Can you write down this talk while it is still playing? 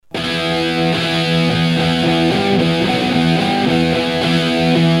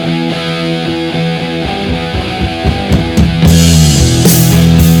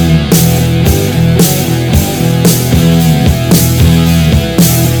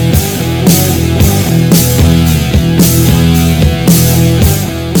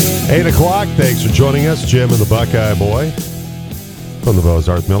8 o'clock. Thanks for joining us, Jim and the Buckeye Boy. From the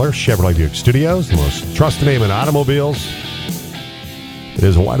Bozarth Miller Chevrolet Buick Studios, the most trusted name in automobiles. It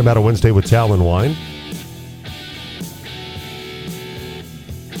is Wine About a Wednesday with Talon Wine.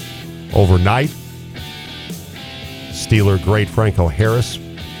 Overnight, Steeler great Franco Harris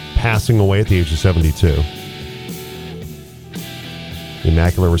passing away at the age of 72.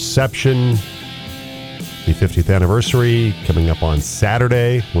 Immaculate Reception, the 50th anniversary, coming up on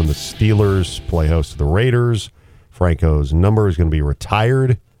Saturday when the Steelers play host to the Raiders. Franco's number is going to be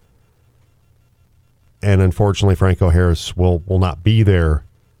retired. And unfortunately, Franco Harris will not be there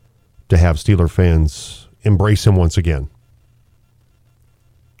to have Steeler fans embrace him once again.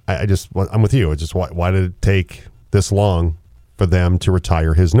 I'm with you. It's just why did it take this long for them to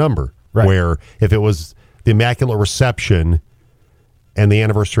retire his number? Right. Where if it was the Immaculate Reception and the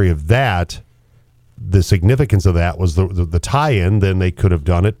anniversary of that, the significance of that was the tie-in, then they could have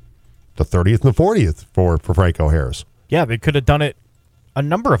done it the 30th and the 40th for Franco Harris. Yeah, they could have done it a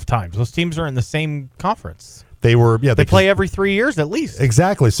number of times. Those teams are in the same conference. They play every 3 years at least.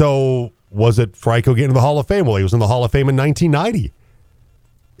 Exactly. So was it Franco getting to the Hall of Fame? Well, he was in the Hall of Fame in 1990.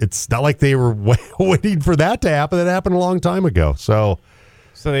 It's not like they were waiting for that to happen. That happened a long time ago. So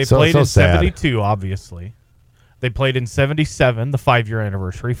they played in sad. 72, obviously. They played in 77, the 5-year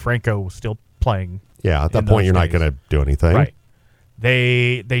anniversary. Franco was still playing. Yeah, at that point, you're not going to do anything. Right.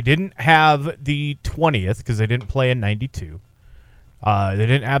 They didn't have the 20th because they didn't play in 92. They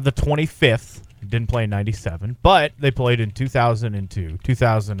didn't have the 25th. Didn't play in 97. But they played in 2002,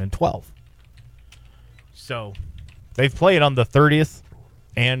 2012. So they've played on the 30th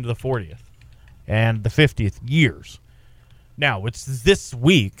and the 40th and the 50th years. Now, it's this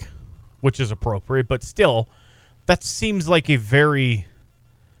week, which is appropriate, but still, that seems like a very...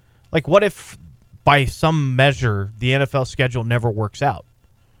 Like, what if, by some measure, the NFL schedule never works out?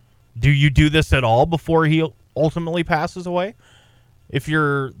 Do you do this at all before he ultimately passes away? If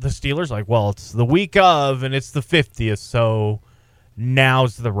you're the Steelers, like, well, it's the week of, and it's the 50th, so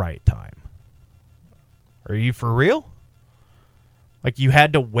now's the right time. Are you for real? Like, you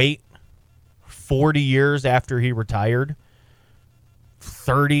had to wait 40 years after he retired,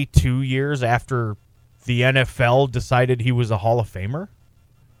 32 years after the NFL decided he was a Hall of Famer?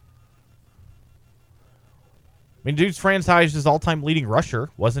 I mean, dude's franchised his all-time leading rusher,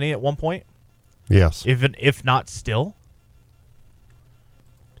 wasn't he, at one point? Yes. If not still.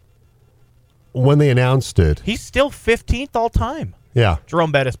 When they announced it. He's still 15th all-time. Yeah.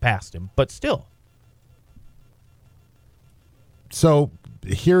 Jerome Bettis passed him, but still. So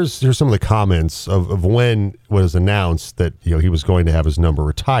here's some of the comments of when it was announced that he was going to have his number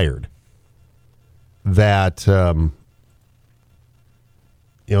retired. That the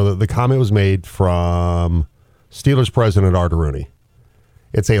comment was made from Steelers president Art Rooney.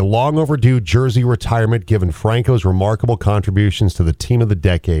 It's a long overdue jersey retirement given Franco's remarkable contributions to the team of the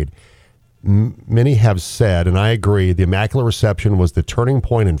decade. Many have said, and I agree, the Immaculate Reception was the turning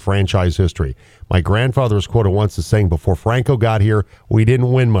point in franchise history. My grandfather was quoted once as saying, before Franco got here, we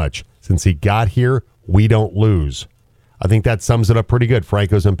didn't win much. Since he got here, we don't lose. I think that sums it up pretty good.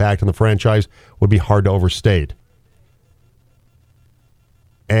 Franco's impact on the franchise would be hard to overstate.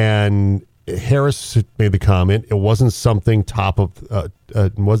 And Harris made the comment, it wasn't something top of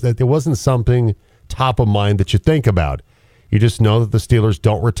mind that you think about. You just know that the Steelers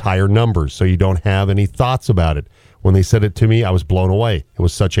don't retire numbers, so you don't have any thoughts about it. When they said it to me, I was blown away. It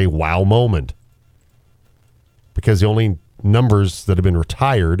was such a wow moment. Because the only numbers that have been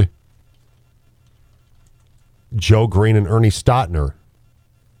retired, Joe Green and Ernie Stotner.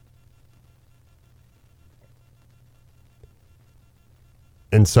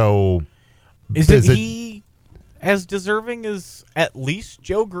 And so... Isn't he as deserving as at least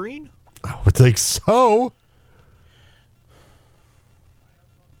Joe Green? I would think so.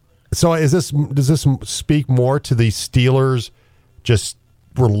 So does this speak more to the Steelers' just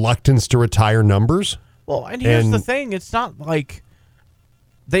reluctance to retire numbers? Well, and here's the thing. It's not like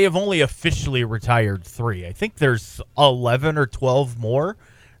they have only officially retired 3. I think there's 11 or 12 more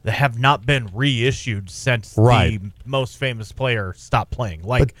that have not been reissued since the most famous player stopped playing.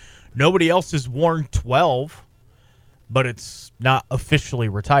 Nobody else has worn 12, but it's not officially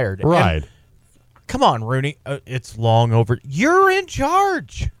retired. Right. And, come on, Rooney. It's long over. You're in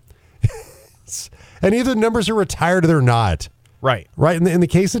charge. And either numbers are retired or they're not. Right. Right. In the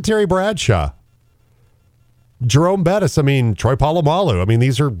case of Terry Bradshaw, Jerome Bettis, Troy Polamalu.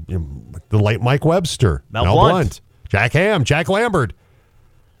 These are the late Mike Webster, Mel Blount, Jack Ham, Jack Lambert,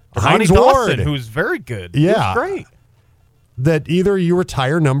 Hines Ward, who's very good. Yeah. Who's great. That either you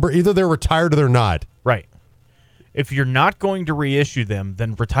retire either they're retired or they're not. Right. If you're not going to reissue them,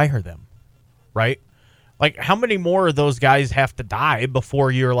 then retire them, right? Like, how many more of those guys have to die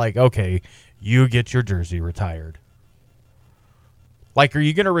before you're like, okay, you get your jersey retired? Like, are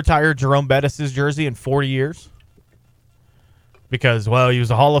you going to retire Jerome Bettis' jersey in 40 years? Because, well, he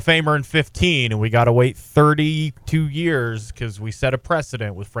was a Hall of Famer in 15, and we got to wait 32 years because we set a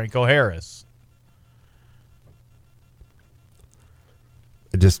precedent with Franco Harris.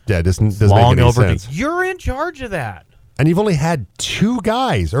 It just doesn't Long make any overdue. sense. You're in charge of that. And you've only had two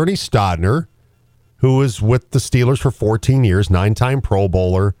guys. Ernie Stodner, who was with the Steelers for 14 years, 9-time Pro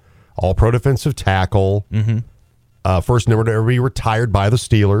Bowler, All-Pro defensive tackle, first number to ever be retired by the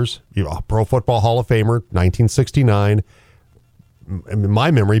Steelers, Pro Football Hall of Famer, 1969. In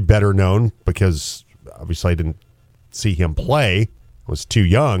my memory, better known because obviously I didn't see him play, was too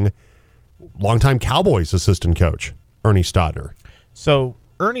young. Longtime Cowboys assistant coach, Ernie Stodner. So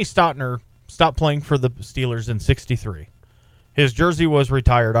Ernie Stotner stopped playing for the Steelers in 63. His jersey was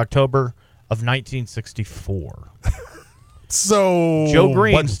retired October of 1964. So Joe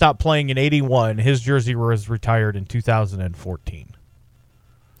Green stopped playing in 81. His jersey was retired in 2014.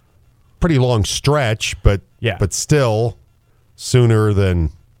 Pretty long stretch, but Yeah. but still sooner than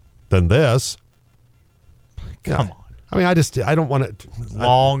this. Come on. I mean, I don't want to.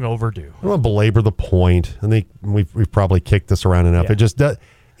 Long overdue. I don't want to belabor the point. I think we've probably kicked this around enough. Yeah. It just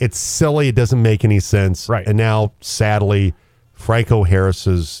it's silly. It doesn't make any sense. Right. And now, sadly, Franco Harris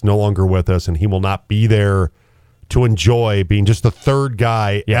is no longer with us, and he will not be there to enjoy being just the third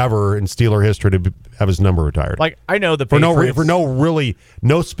guy ever in Steeler history to have his number retired. Like, I know the for Patriots.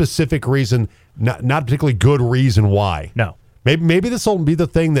 no specific reason, not particularly good reason why. No. Maybe this will be the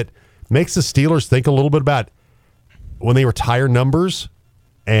thing that makes the Steelers think a little bit about when they retire numbers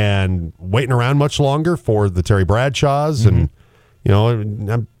and waiting around much longer for the Terry Bradshaws and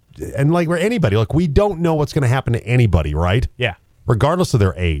like where anybody, like we don't know what's going to happen to anybody, right? Yeah. Regardless of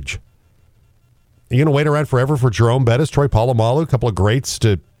their age. Are you going to wait around forever for Jerome Bettis, Troy Polamalu, a couple of greats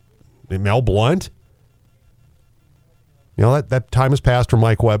to Mel Blount? You know, that time has passed for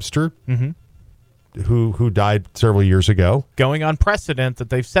Mike Webster, who died several years ago. Going on precedent that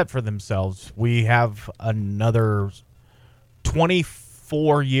they've set for themselves, we have another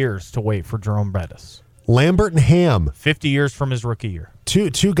 24 years to wait for Jerome Bettis. Lambert and Ham. 50 years from his rookie year.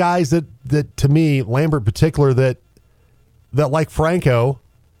 Two guys that to me, Lambert in particular, that like Franco,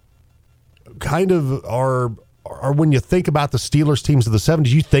 kind of are when you think about the Steelers teams of the 70s,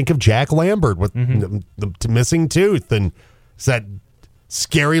 you think of Jack Lambert with the missing tooth and it's that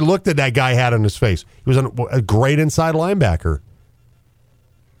scary look that guy had on his face. He was a great inside linebacker.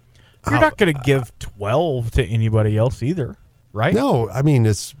 You're not going to give 12 to anybody else either, right? No, I mean,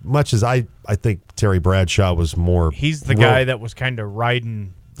 as much as I think Terry Bradshaw was more... He's the guy that was kind of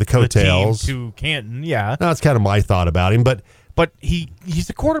riding the coattails the team to Canton, yeah. That's kind of my thought about him, but he's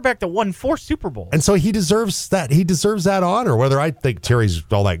a quarterback that won 4 Super Bowls. And so he deserves that. He deserves that honor, whether I think Terry's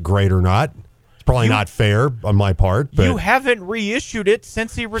all that great or not. It's probably not fair on my part. But you haven't reissued it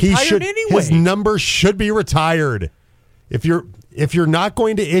since he retired anyway. His number should be retired. If you're not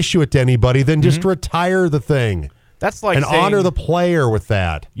going to issue it to anybody, then just retire the thing. That's like and saying, honor the player with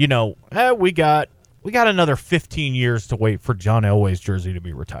that. You know, we got another 15 years to wait for John Elway's jersey to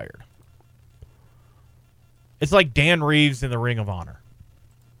be retired. It's like Dan Reeves in the Ring of Honor.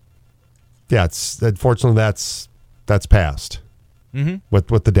 Yeah, unfortunately that's passed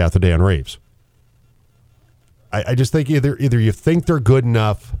with the death of Dan Reeves. I just think either you think they're good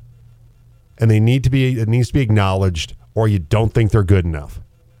enough, and it needs to be acknowledged, or you don't think they're good enough.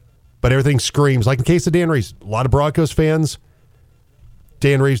 But everything screams, like in the case of Dan Reeves, a lot of Broncos fans,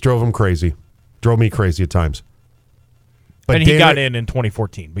 Dan Reeves drove me crazy at times. But and he got in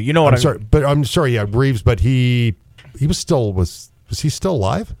 2014. But you know what I'm sorry, yeah, Reeves, but he was he still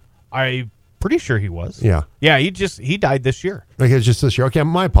alive? I'm pretty sure he was. Yeah. Yeah, he died this year. Like it's just this year. Okay,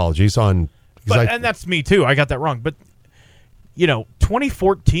 my apologies on and that's me too. I got that wrong. But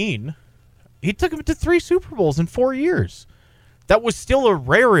 2014, he took him to 3 Super Bowls in 4 years. That was still a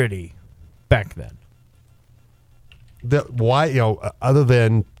rarity back then. Why, other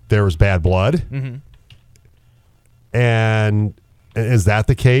than there was bad blood? And is that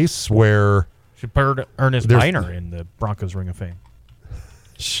the where should put Ernest Biner in the Broncos Ring of Fame?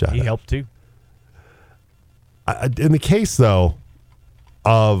 He helped too. In the case though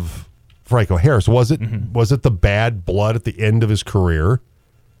of Franco Harris, was it the bad blood at the end of his career,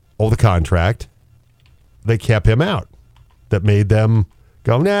 the contract, that kept him out, that made them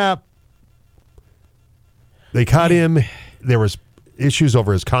go, nah? They cut him. There was issues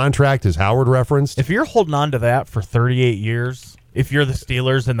over his contract, as Howard referenced. If you're holding on to that for 38 years, if you're the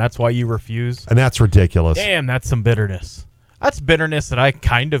Steelers and that's why you refuse. And that's ridiculous. Damn, that's some bitterness. That's bitterness that I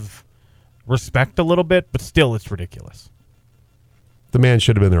kind of respect a little bit, but still it's ridiculous. The man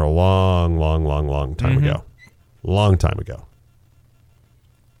should have been there a long time ago. Long time ago.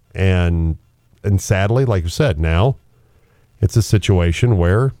 And sadly, like you said, now it's a situation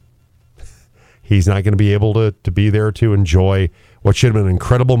where he's not going to be able to be there to enjoy what should have been an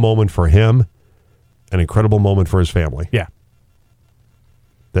incredible moment for him, an incredible moment for his family. Yeah.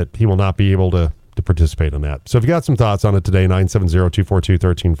 That he will not be able to participate in that. So if you got some thoughts on it today,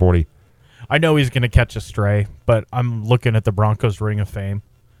 970-242-1340. I know he's going to catch a stray, but I'm looking at the Broncos Ring of Fame,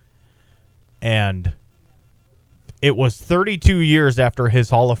 and it was 32 years after his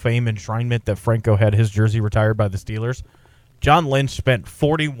Hall of Fame enshrinement that Franco had his jersey retired by the Steelers. John Lynch spent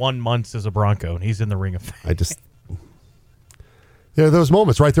 41 months as a Bronco, and he's in the Ring of Fame. There are those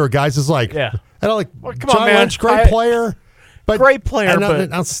moments, right? There are guys that's like, yeah. I don't like, well, John Lynch, great player. But great player,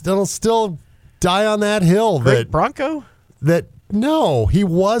 but I'll still die on that hill. Great Bronco? No, he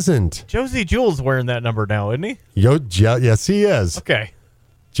wasn't. Josie Jewell's wearing that number now, isn't he? Yes, he is. Okay.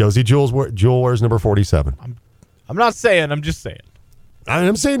 Josie Jewell wears number 47. I'm not saying. I'm just saying.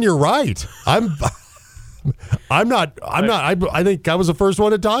 I'm saying you're right. I'm not. I think I was the first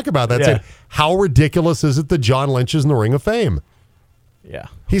one to talk about that. Yeah. Saying, how ridiculous is it that John Lynch is in the Ring of Fame? Yeah.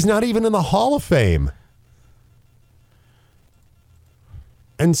 He's not even in the Hall of Fame.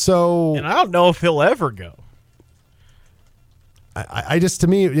 And so, and I don't know if he'll ever go. I just, to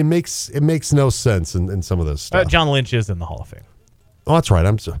me, it makes no sense in some of this stuff. John Lynch is in the Hall of Fame. Oh, that's right.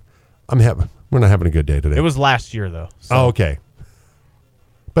 We're not having a good day today. It was last year though. So. Oh, okay.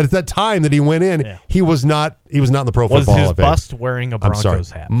 But at that time that he went in, he was not in the Pro Football Hall of Fame. Was his bust wearing a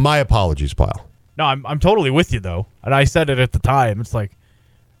Broncos hat? My apologies, pal. No, I'm totally with you though, and I said it at the time. It's like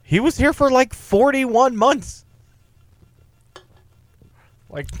he was here for like 41 months.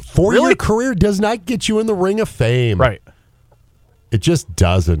 Like 4-year career does not get you in the Ring of Fame. Right. It just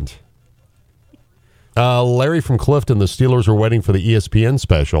doesn't. Larry from Clifton, the Steelers were waiting for the ESPN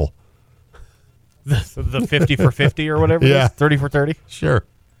special. The 50 for 50 or whatever Yeah. it is? 30 for 30? Sure.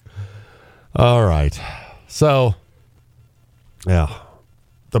 All right. So, yeah.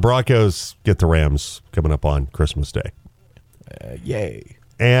 The Broncos get the Rams coming up on Christmas Day. Yay.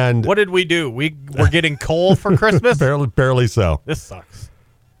 And what did we do? We're getting coal for Christmas? barely so. This sucks.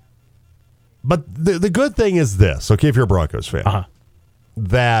 But the good thing is this, okay, if you're a Broncos fan,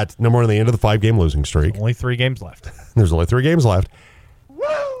 that number one, at the end of the 5-game losing streak. Only 3 games left. There's only 3 games left. Woo!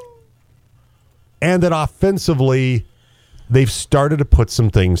 And that offensively, they've started to put some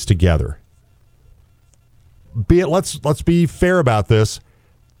things together. Let's be fair about this.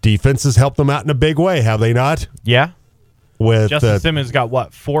 Defense has helped them out in a big way, have they not? Yeah. With Justin Simmons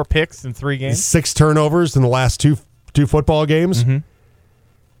got 4 picks in 3 games? 6 turnovers in the last two football games.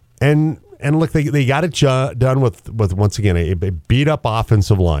 Mm-hmm. And look, they got it done with once again a beat up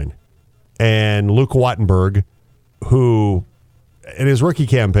offensive line, and Luke Wattenberg, who in his rookie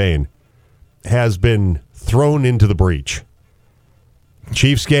campaign has been thrown into the breach.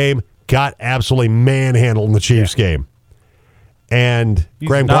 Chiefs game got absolutely manhandled in the Chiefs game, and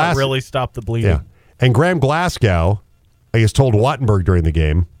Graham not really stopped the bleeding. Yeah, and Graham Glasgow, I guess, told Wattenberg during the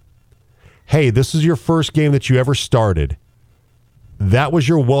game, "Hey, this is your first game that you ever started. That was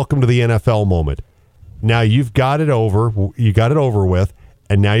your welcome to the NFL moment. Now you've got it over. You got it over with,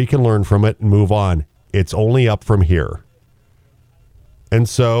 and now you can learn from it and move on. It's only up from here." And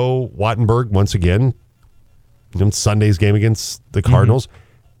so Wattenberg, once again, in Sunday's game against the Cardinals,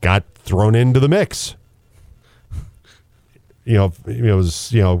 got thrown into the mix. It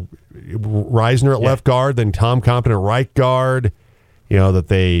was Reisner at left guard, then Tom Compton at right guard. That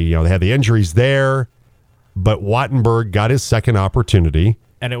they had the injuries there. But Wattenberg got his second opportunity.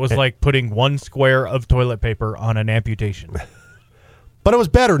 And it was like putting 1 square of toilet paper on an amputation. But it was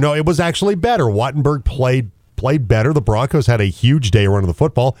better. No, it was actually better. Wattenberg played better. The Broncos had a huge day running the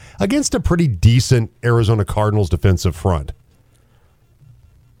football against a pretty decent Arizona Cardinals defensive front.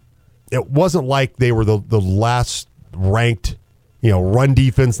 It wasn't like they were the last ranked, run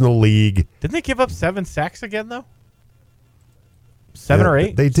defense in the league. Didn't they give up 7 sacks again, though? 7 or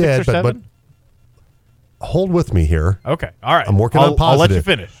 8? They did, but hold with me here. Okay. All right. I'm working on positive. I'll let you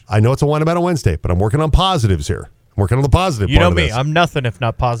finish. I know it's a one about a Wednesday, but I'm working on positives here. I'm working on the positive part of this. You know me. I'm nothing if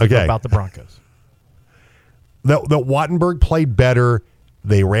not positive about the Broncos. That Wattenberg played better.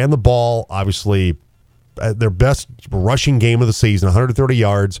 They ran the ball, obviously, their best rushing game of the season, 130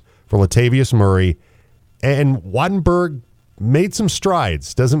 yards for Latavius Murray. And Wattenberg made some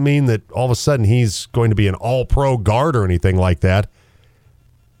strides. Doesn't mean that all of a sudden he's going to be an all-pro guard or anything like that.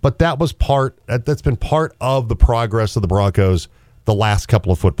 But that's been part of the progress of the Broncos the last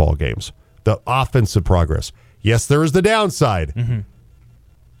couple of football games. The offensive progress. Yes, there is the downside.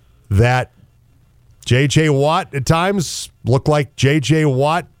 That J.J. Watt at times looked like J.J.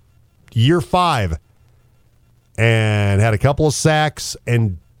 Watt year 5 and had a couple of sacks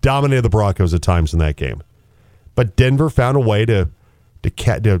and dominated the Broncos at times in that game. But Denver found a way to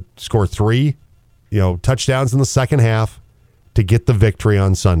score 3 touchdowns in the second half to get the victory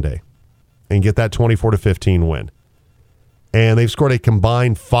on Sunday and get that 24-15 win. And they've scored a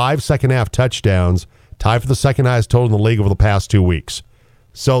combined 5 second-half touchdowns, tied for the second highest total in the league over the past 2 weeks.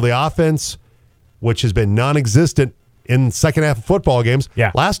 So the offense, which has been non-existent in second half of football games,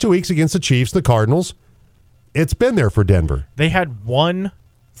 last 2 weeks against the Chiefs, the Cardinals, it's been there for Denver. They had 1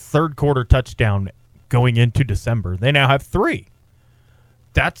 third-quarter touchdown going into December. They now have 3.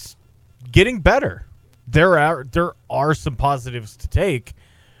 That's getting better. There are some positives to take.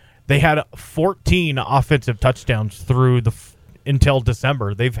 They had 14 offensive touchdowns through until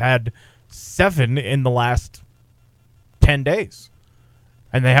December. They've had 7 in the last 10 days.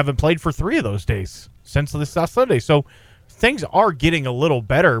 And they haven't played for 3 of those days since this last Sunday. So things are getting a little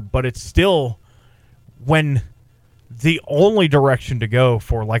better, but it's still when the only direction to go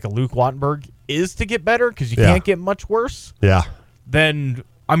for like a Luke Wattenberg is to get better because you can't get much worse. Yeah. Then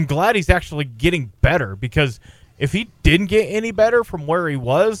I'm glad he's actually getting better because if he didn't get any better from where he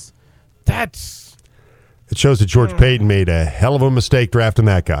was, it shows that George Payton made a hell of a mistake drafting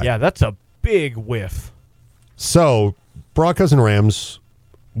that guy. Yeah, that's a big whiff. So, Broncos and Rams,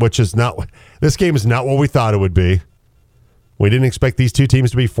 this game is not what we thought it would be. We didn't expect these two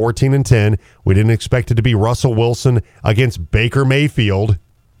teams to be 14-10. We didn't expect it to be Russell Wilson against Baker Mayfield.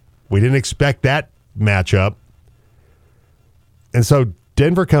 We didn't expect that matchup. And so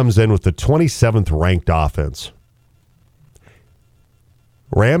Denver comes in with the 27th ranked offense.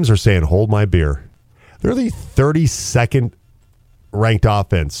 Rams are saying, hold my beer. They're the 32nd ranked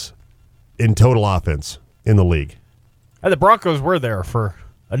offense in total offense in the league. And the Broncos were there for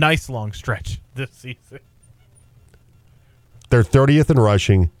a nice long stretch this season. They're 30th in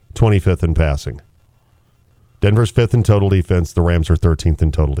rushing, 25th in passing. Denver's 5th in total defense. The Rams are 13th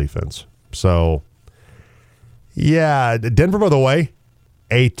in total defense. So, yeah, Denver, by the way,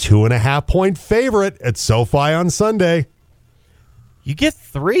 a 2.5-point favorite at SoFi on Sunday. You get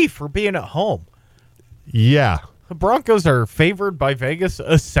 3 for being at home. Yeah. The Broncos are favored by Vegas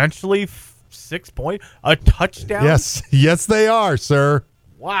essentially 6 points. A touchdown? Yes, they are, sir.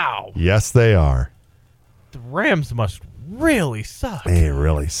 Wow. Yes, they are. The Rams must really suck. They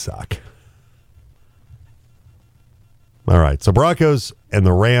really suck. All right, so Broncos and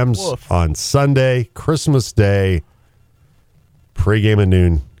the Rams on Sunday, Christmas Day, pregame at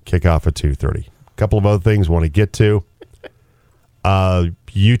noon, kickoff at 2:30. A couple of other things I want to get to.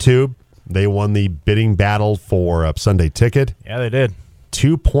 YouTube, they won the bidding battle for a Sunday ticket. Yeah, they did.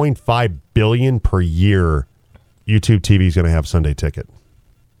 $2.5 billion per year. YouTube TV is going to have Sunday ticket.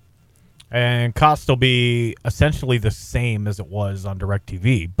 And cost will be essentially the same as it was on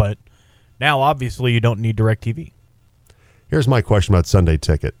DirecTV, but now obviously you don't need DirecTV. Here's my question about Sunday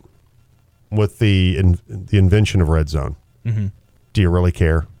ticket. With the invention of Red Zone, do you really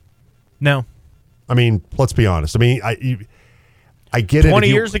care? No. I mean, let's be honest. I mean, I get 20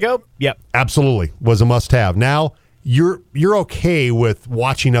 years ago? Yep. Absolutely. Was a must-have. Now, you're okay with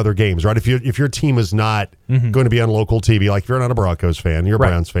watching other games, right? If your team is not going to be on local TV, like if you're not a Broncos fan, you're a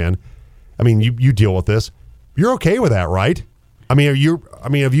Browns fan, I mean, you deal with this. You're okay with that, right? I mean,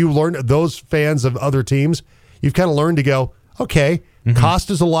 have you learned, those fans of other teams, you've kind of learned to go, okay, cost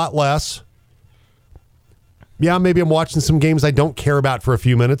is a lot less. Yeah, maybe I'm watching some games I don't care about for a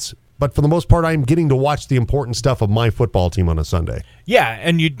few minutes, but for the most part, I'm getting to watch the important stuff of my football team on a Sunday. Yeah,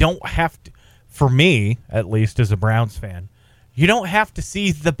 and you don't have to, for me, at least as a Browns fan, you don't have to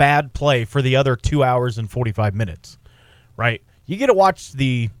see the bad play for the other 2 hours and 45 minutes, right? You get to watch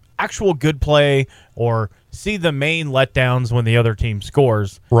the actual good play or see the main letdowns when the other team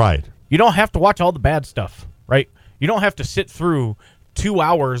scores. Right. You don't have to watch all the bad stuff, right? You don't have to sit through 2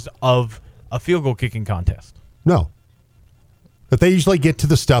 hours of a field goal kicking contest. No. But they usually get to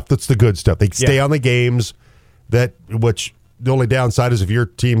the stuff that's the good stuff. They stay on the games which the only downside is if your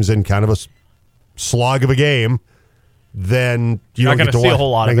team's in kind of a slog of a game, then you're not going to see a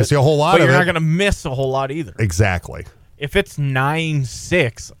whole lot of it. See a whole lot but of you're it. not going to miss a whole lot either. Exactly. If it's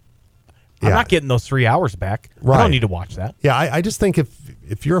 9-6, I'm not getting those 3 hours back. Right. I don't need to watch that. Yeah, I just think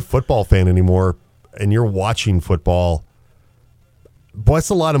if you're a football fan anymore and you're watching football, boy, it's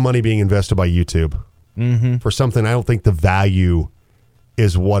a lot of money being invested by YouTube for something I don't think the value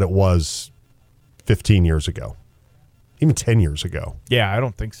is what it was 15 years ago, even 10 years ago. Yeah, I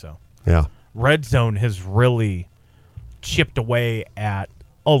don't think so. Yeah. Red Zone has really chipped away at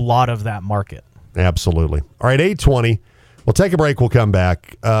a lot of that market. Absolutely. All right, 8:20. We'll take a break. We'll come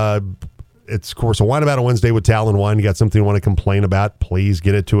back. It's, of course, a Wine About a Wednesday with Talon Wine. You got something you want to complain about, please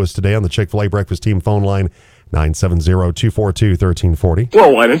get it to us today on the Chick-fil-A Breakfast Team phone line, 970-242-1340.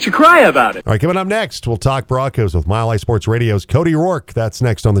 Well, why don't you cry about it? All right, coming up next, we'll talk Broncos with Mile High Sports Radio's Cody Rourke. That's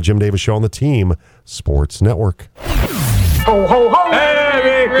next on the Jim Davis Show on the Team Sports Network. Ho, ho, ho!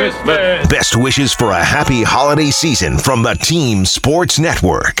 Merry Christmas! Best wishes for a happy holiday season from the Team Sports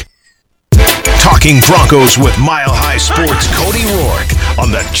Network. Talking Broncos with Mile High Sports' Cody Rourke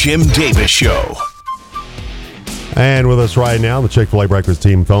on the Jim Davis Show. And with us right now, the Chick-fil-A Breakfast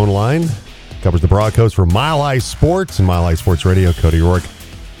Team phone line covers the Broncos for Mile High Sports and Mile High Sports Radio, Cody Rourke.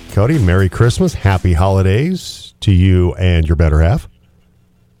 Cody, Merry Christmas, Happy Holidays to you and your better half.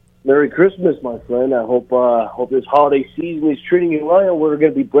 Merry Christmas, my friend. I hope this holiday season is treating you well. We're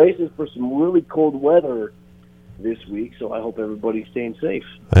going to be bracing for some really cold weather this week, so I hope everybody's staying safe.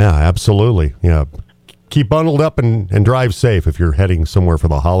 Yeah, absolutely. Yeah, keep bundled up and drive safe if you're heading somewhere for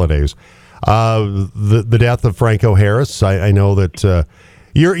the holidays. The death of Franco Harris. I know that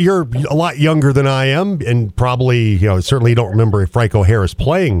you're a lot younger than I am, and probably certainly don't remember Franco Harris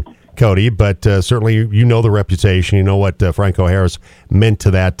playing, Cody, but certainly you know the reputation. You know what Franco Harris meant to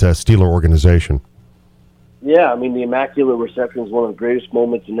that Steeler organization. Yeah, I mean, the Immaculate Reception is one of the greatest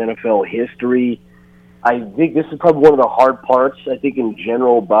moments in NFL history. I think this is probably one of the hard parts, I think, in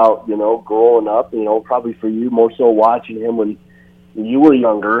general about, growing up, probably for you more so watching him when you were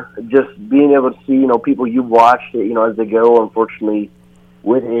younger, just being able to see, people you've watched, as they go, unfortunately,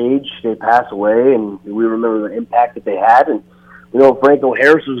 with age, they pass away, and we remember the impact that they had. And, Franco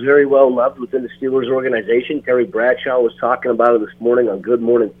Harris was very well loved within the Steelers organization. Terry Bradshaw was talking about it this morning on Good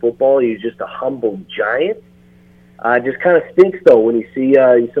Morning Football. He's just a humble giant. Just kind of stinks, though, when you see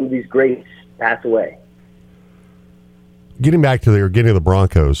some of these greats pass away. Getting back to the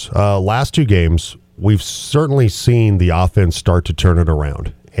Broncos, last two games, we've certainly seen the offense start to turn it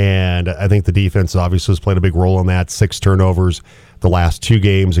around. And I think the defense obviously has played a big role in that. 6 turnovers the last 2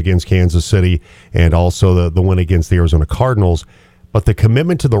 games against Kansas City and also the win against the Arizona Cardinals. But the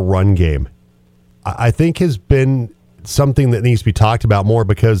commitment to the run game, I think, has been something that needs to be talked about more,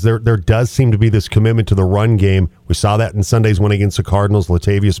 because there does seem to be this commitment to the run game. We saw that in Sunday's win against the Cardinals.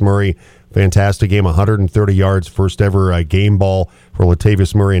 Latavius Murray, fantastic game, 130 yards, first ever game ball for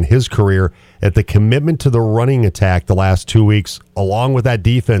Latavius Murray in his career. At the commitment to the running attack the last 2 weeks, along with that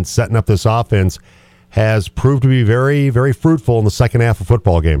defense setting up this offense, has proved to be very, very fruitful in the second half of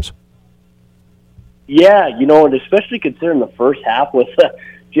football games. Yeah, and especially considering the first half was,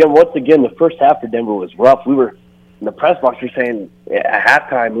 Jim, once again, the first half for Denver was rough. We were in the press box, we're saying at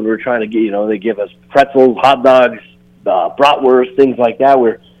halftime when we were trying to get, they give us pretzels, hot dogs, bratwurst, things like that.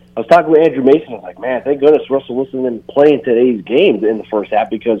 I was talking with Andrew Mason. I was like, man, thank goodness Russell Wilson didn't play in today's game in the first half,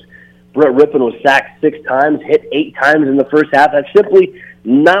 because Brett Rippon was sacked 6 times, hit 8 times in the first half. That's simply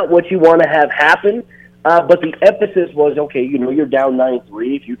not what you want to have happen. But the emphasis was, okay, you're down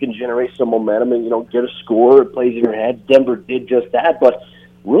 9-3. If you can generate some momentum and, get a score, it plays in your head. Denver did just that. But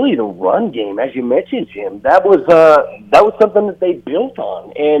really the run game, as you mentioned, Jim, that was something that they built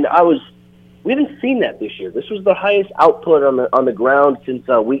on. And we haven't seen that this year. This was the highest output on the ground since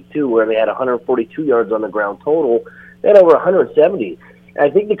week 2, where they had 142 yards on the ground total. They had over 170. And I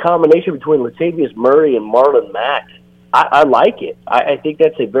think the combination between Latavius Murray and Marlon Mack, I like it. I think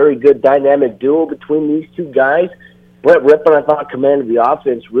that's a very good dynamic duo between these two guys. Brett Rippon, I thought, commanded the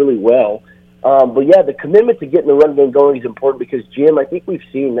offense really well. But, yeah, the commitment to getting the run game going is important because, Jim, I think we've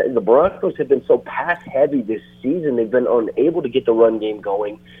seen that the Broncos have been so pass-heavy this season. They've been unable to get the run game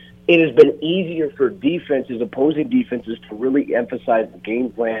going. It has been easier for opposing defenses, to really emphasize the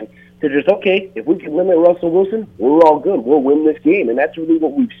game plan, to just, okay, if we can limit Russell Wilson, we're all good. We'll win this game. And that's really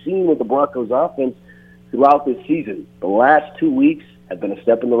what we've seen with the Broncos offense throughout this season. The last 2 weeks have been a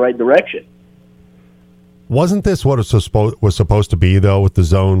step in the right direction. Wasn't this what it was supposed to be, though, with the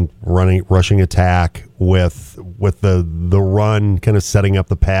zone rushing attack, with the run kind of setting up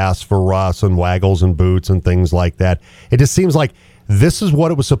the pass for Russ and Waggles and Boots and things like that? It just seems like this is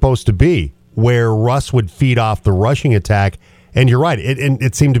what it was supposed to be, where Russ would feed off the rushing attack. And you're right,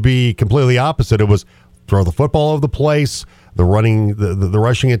 it seemed to be completely opposite. It was throw the football over the place. The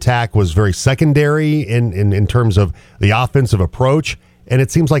rushing attack was very secondary in terms of the offensive approach. And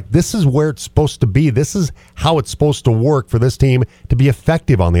it seems like this is where it's supposed to be. This is how it's supposed to work for this team to be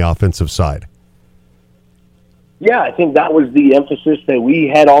effective on the offensive side. Yeah, I think that was the emphasis that we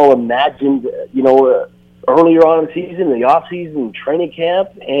had all imagined, earlier on in the season, the offseason, training camp,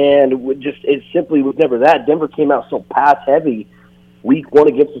 and it simply was never that. Denver came out so pass-heavy week 1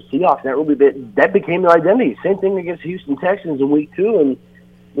 against the Seahawks. That became their identity. Same thing against Houston Texans in week 2. And,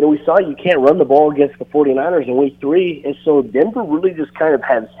 we saw you can't run the ball against the 49ers in week 3. And so Denver really just kind of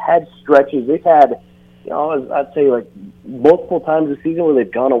has had stretches. They've had, I'd say like multiple times this season where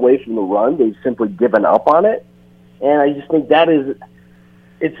they've gone away from the run. They've simply given up on it. And I just think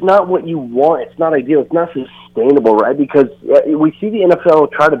it's not what you want. It's not ideal. It's not sustainable, right? Because we see the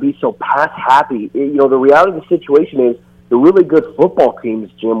NFL try to be so pass happy. The reality of the situation is the really good football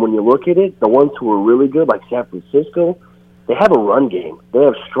teams, Jim, when you look at it, the ones who are really good, like San Francisco, they have a run game. They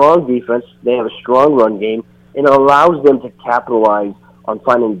have strong defense. They have a strong run game, and it allows them to capitalize on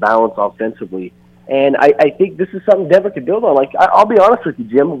finding balance offensively. And I think this is something Denver could build on. Like, I'll be honest with you,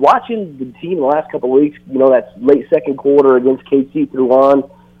 Jim, watching the team the last couple of weeks, that late second quarter against KC through on,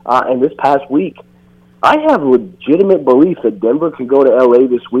 and this past week, I have legitimate belief that Denver can go to L.A.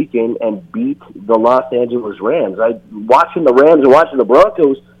 this weekend and beat the Los Angeles Rams. Watching the Rams and watching the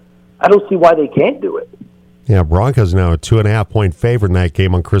Broncos, I don't see why they can't do it. Yeah, Broncos now a 2.5-point favorite in that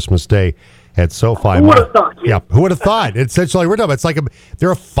game on Christmas Day at SoFi. Who would have thought? Yeah, who would have thought? Essentially, we're talking. It's like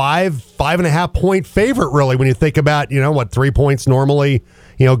they're a 5.5 point favorite, really, when you think about 3 points normally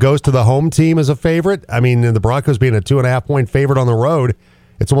goes to the home team as a favorite. I mean, the Broncos being a 2.5 point favorite on the road,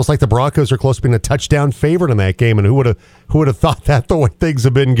 it's almost like the Broncos are close to being a touchdown favorite in that game. And who would have thought that the way things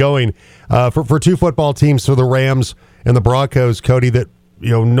have been going for two football teams, for the Rams and the Broncos, Cody, that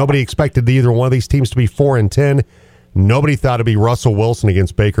nobody expected either one of these teams to be 4-10. Nobody thought it'd be Russell Wilson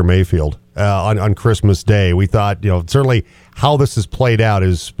against Baker Mayfield on Christmas Day. We thought, certainly how this has played out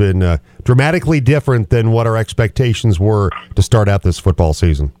has been dramatically different than what our expectations were to start out this football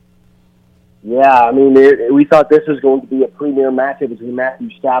season. Yeah, I mean, we thought this was going to be a premier matchup between Matthew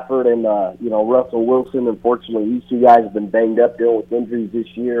Stafford and Russell Wilson. Unfortunately, these two guys have been banged up, dealing with injuries this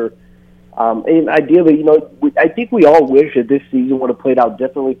year. And ideally, I think we all wish that this season would have played out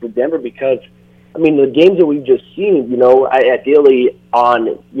differently for Denver because, I mean, the games that we've just seen, ideally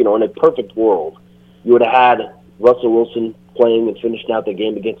in a perfect world, you would have had Russell Wilson playing and finishing out the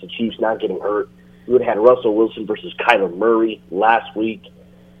game against the Chiefs, not getting hurt. You would have had Russell Wilson versus Kyler Murray last week.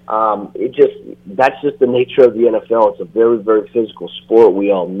 That's just the nature of the NFL. It's a very, very physical sport.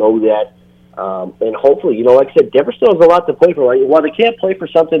 We all know that. And hopefully, like I said, Denver still has a lot to play for. Right? While they can't play for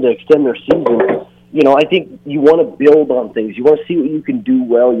something to extend their season, I think you want to build on things. You want to see what you can do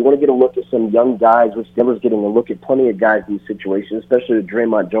well. You want to get a look at some young guys, which Denver's getting a look at plenty of guys in these situations, especially with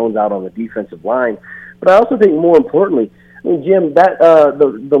Draymond Jones out on the defensive line. But I also think more importantly, I mean, Jim, that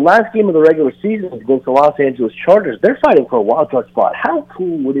the last game of the regular season against the Los Angeles Chargers, they're fighting for a wild card spot. How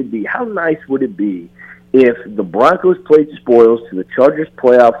cool would it be? How nice would it be if the Broncos played spoils to the Chargers'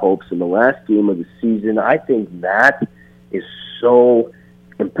 playoff hopes in the last game of the season? I think that is so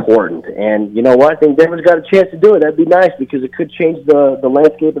important. And you know what? I think Denver's got a chance to do it. That'd be nice because it could change the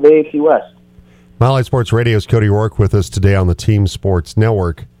landscape of the AFC West. Mile High Sports Radio's Cody Rourke with us today on the Team Sports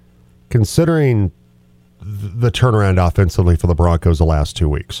Network. Considering the turnaround offensively for the Broncos the last 2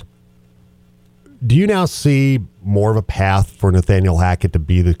 weeks, do you now see more of a path for Nathaniel Hackett to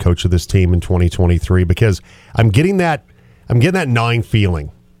be the coach of this team in 2023? Because I'm getting that gnawing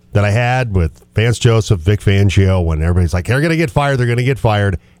feeling that I had with Vance Joseph, Vic Fangio, when everybody's like, they're going to get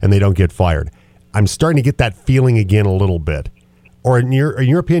fired, and they don't get fired. I'm starting to get that feeling again a little bit. Or in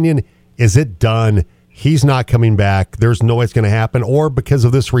your opinion, is it done? He's not coming back. There's no way it's going to happen. Or because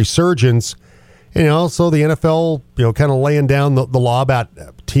of this resurgence, so the NFL, kind of laying down the law about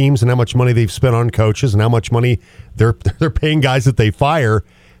teams and how much money they've spent on coaches and how much money they're paying guys that they fire.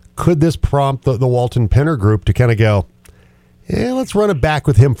 Could this prompt the Walton Penner group to kind of go, let's run it back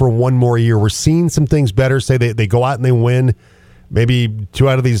with him for one more year? We're seeing some things better. Say they go out and they win maybe 2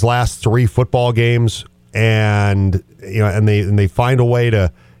 out of these last 3 football games, and they find a way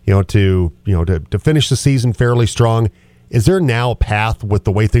to finish the season fairly strong. Is there now a path with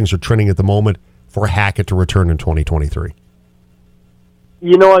the way things are trending at the moment for Hackett to return in 2023?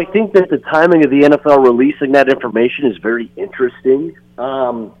 I think that the timing of the NFL releasing that information is very interesting.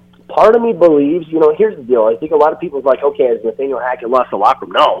 Part of me believes, here's the deal. I think a lot of people are like, okay, has Nathaniel Hackett lost the locker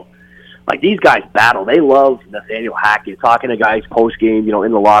room? No. Like, these guys battle. They love Nathaniel Hackett, talking to guys post-game,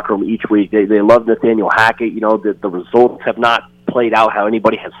 in the locker room each week. They love Nathaniel Hackett. The results have not played out how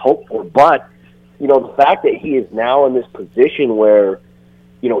anybody has hoped for. But, the fact that he is now in this position where,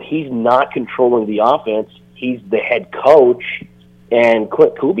 he's not controlling the offense, he's the head coach, and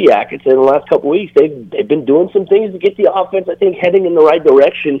Clint Kubiak, it's in the last couple of weeks, they've been doing some things to get the offense, I think, heading in the right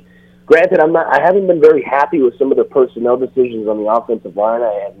direction. Granted, I haven't been very happy with some of the personnel decisions on the offensive line.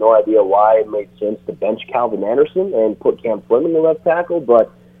 I have no idea why it made sense to bench Calvin Anderson and put Cam Fleming in the left tackle,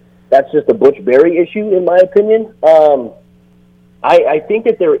 but that's just a Butch Berry issue, in my opinion. I think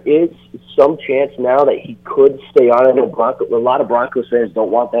that there is some chance now that he could stay on. I know a lot of Broncos fans don't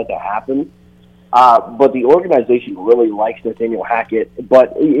want that to happen, but the organization really likes Nathaniel Hackett.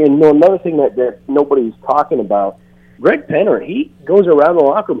 But another thing that nobody's talking about, Greg Penner, he goes around the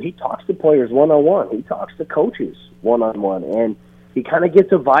locker room. He talks to players one-on-one. He talks to coaches one-on-one, and he kind of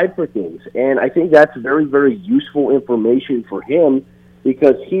gets a vibe for things. And I think that's very, very useful information for him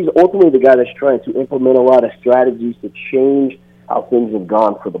because he's ultimately the guy that's trying to implement a lot of strategies to change how things have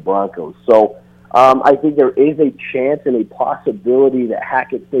gone for the Broncos. So I think there is a chance and a possibility that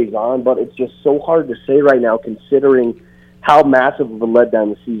Hackett stays on, but it's just so hard to say right now considering how massive of a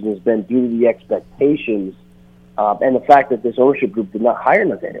letdown the season has been due to the expectations and the fact that this ownership group did not hire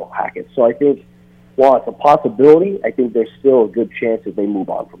Nathaniel Hackett. So I think while it's a possibility, I think there's still a good chance that they move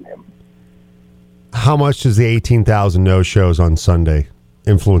on from him. How much does the 18,000 no-shows on Sunday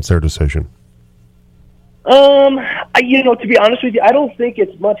influence their decision? To be honest with you, I don't think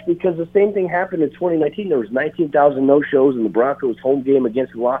it's much because the same thing happened in 2019. There was 19,000 no-shows in the Broncos' home game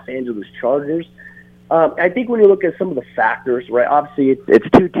against the Los Angeles Chargers. I think when you look at some of the factors, right, obviously it's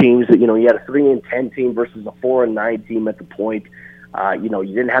two teams that, you had a 3-10 team versus a 4-9 team at the point. You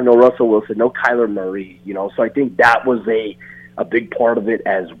didn't have no Russell Wilson, no Kyler Murray, so I think that was a big part of it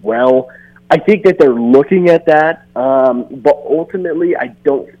as well. I think that they're looking at that, but ultimately I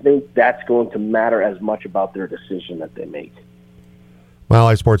don't think that's going to matter as much about their decision that they make. Mile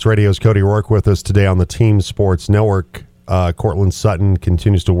High Sports Radio's Cody Rourke with us today on the Team Sports Network. Cortland Sutton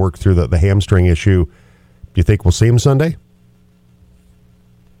continues to work through the hamstring issue. Do you think we'll see him Sunday?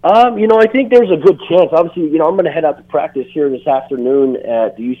 I think there's a good chance. Obviously, I'm going to head out to practice here this afternoon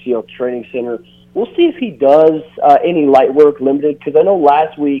at the UCL Training Center. We'll see if he does any light work limited, because I know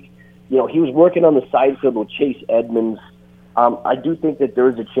last week, he was working on the side field with Chase Edmonds. I do think that there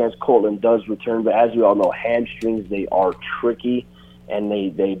is a chance Cortland does return, but as you all know, hamstrings, they are tricky, and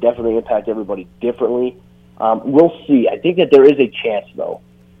they definitely impact everybody differently. We'll see. I think that there is a chance, though.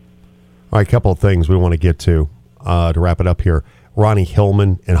 All right, a couple of things we want to get to wrap it up here. Ronnie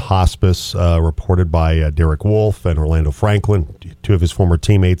Hillman in hospice, reported by Derek Wolfe and Orlando Franklin, two of his former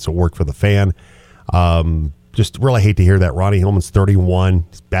teammates that worked for the Fan. Just really hate to hear that. Ronnie Hillman's 31.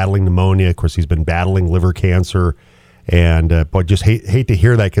 He's battling pneumonia. Of course, he's been battling liver cancer. But just hate to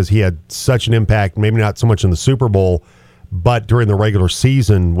hear that because he had such an impact, maybe not so much in the Super Bowl, but during the regular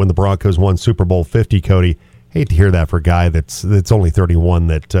season when the Broncos won Super Bowl 50, Cody. Hate to hear that for a guy that's only 31,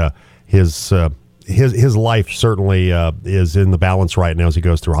 that his life certainly is in the balance right now as he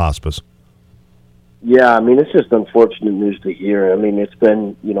goes through hospice. Yeah, it's just unfortunate news to hear. It's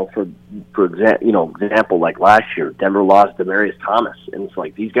been, for example, like last year, Denver lost Demaryius Thomas, and it's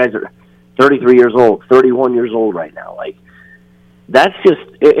like these guys are 33 years old, 31 years old right now. Like, that's just,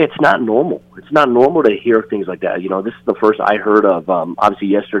 it's not normal. It's not normal to hear things like that. This is the first I heard of, obviously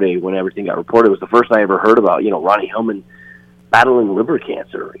yesterday when everything got reported, it was the first I ever heard about, Ronnie Hillman battling liver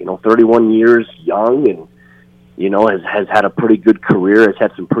cancer, 31 years young, and has had a pretty good career, has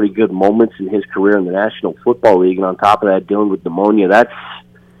had some pretty good moments in his career in the National Football League, and on top of that, dealing with pneumonia. That's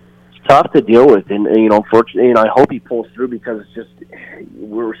tough to deal with, and unfortunately, I hope he pulls through, because it's just,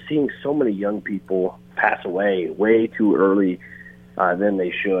 we're seeing so many young people pass away way too early than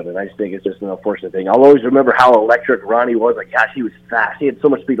they should, and I just think it's just an unfortunate thing. I'll always remember how electric Ronnie was. Like, gosh, he was fast. He had so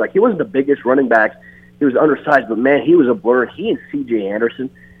much speed. Like, he wasn't the biggest running back. He was undersized, but man, he was a blur. He and C.J. Anderson,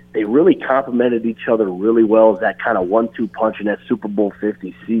 they really complemented each other really well as that kind of 1-2 punch in that Super Bowl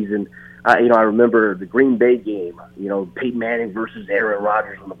 50 season. I remember the Green Bay game, Peyton Manning versus Aaron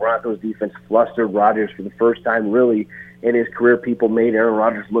Rodgers, when the Broncos defense flustered Rodgers for the first time really in his career. People made Aaron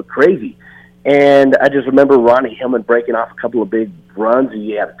Rodgers look crazy. And I just remember Ronnie Hillman breaking off a couple of big runs.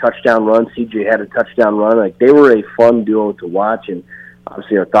 He had a touchdown run. CJ had a touchdown run. Like, they were a fun duo to watch, and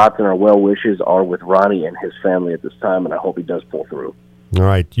obviously our thoughts and our well wishes are with Ronnie and his family at this time, and I hope he does pull through. All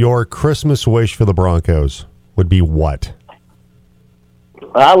right, your Christmas wish for the Broncos would be what?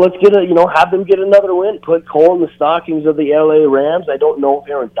 Let's get have them get another win. Put Cole in the stockings of the LA Rams. I don't know if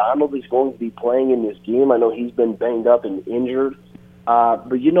Aaron Donald is going to be playing in this game. I know he's been banged up and injured.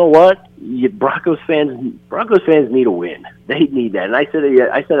 But you know what? Broncos fans need a win. They need that. And I said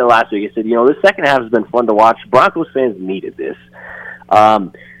it last week. I said, this second half has been fun to watch. Broncos fans needed this.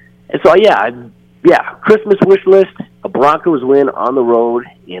 And so, Christmas wish list, a Broncos win on the road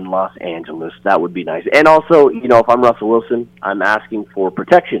in Los Angeles. That would be nice. And also, if I'm Russell Wilson, I'm asking for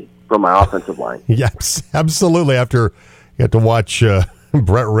protection from my offensive line. Yes, absolutely. After you had to watch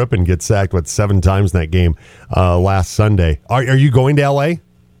Brett Rippon get sacked, 7 times in that game last Sunday. Are you going to L.A.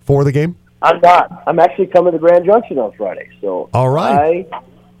 for the game? I'm not. I'm actually coming to Grand Junction on Friday. So all right.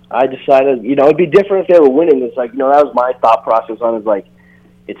 I decided, it'd be different if they were winning. It's like, that was my thought process on it. It's like,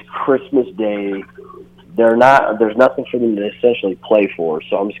 it's Christmas Day. There's nothing for them to essentially play for,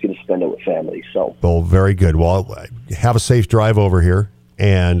 so I'm just going to spend it with family. So, well, very good. Well, have a safe drive over here,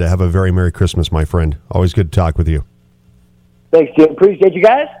 and have a very Merry Christmas, my friend. Always good to talk with you. Thanks, Jim. Appreciate you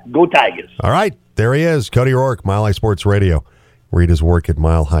guys. Go Tigers. All right, there he is, Cody Rourke, Mile High Sports Radio. Read his work at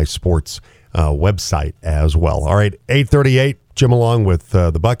Mile High Sports website as well. All right, 8:38. Jim along with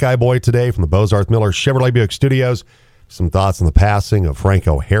the Buckeye Boy today from the Bozarth Miller Chevrolet Buick Studios. Some thoughts on the passing of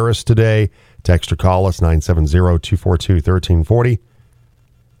Franco Harris today. Text or call us, 970-242-1340.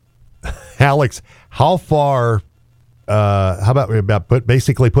 Alex, how far, how about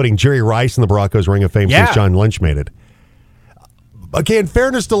basically putting Jerry Rice in the Broncos Ring of Fame since John Lynch made it? Okay, in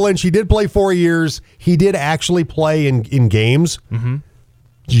fairness to Lynch, he did play 4 years. He did actually play in games. Mm-hmm.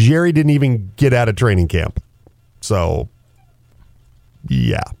 Jerry didn't even get out of training camp. So,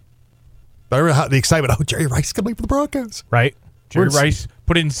 yeah. I remember how the excitement, Jerry Rice is going to play for the Broncos. Right. Jerry Rice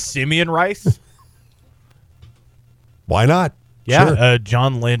put in Simeon Rice. Why not? Yeah. Sure.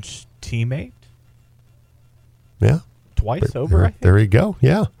 John Lynch teammate. Yeah. Twice over, I think. There you go.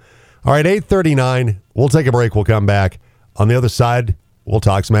 Yeah. All right, 8:39. We'll take a break. We'll come back. On the other side, we'll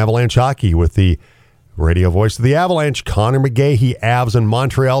talk some Avalanche hockey with the radio voice of the Avalanche, Connor McGahey, Avs in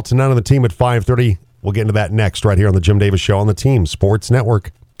Montreal tonight on the team at 5:30. We'll get into that next right here on the Jim Davis Show on the Team Sports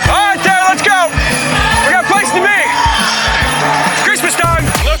Network. All right, there, let's go. We got a place to be. It's Christmas time.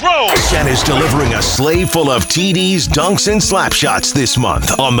 Let's roll. Jen is delivering a sleigh full of TDs, dunks, and slap shots this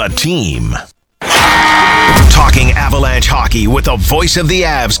month on the Team. Talking Avalanche hockey with the voice of the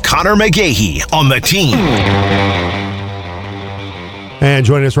Avs, Connor McGahey, on the Team. And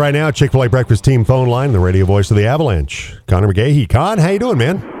joining us right now, Chick-fil-A Breakfast Team phone line, the radio voice of the Avalanche, Connor McGahey. Con, how you doing,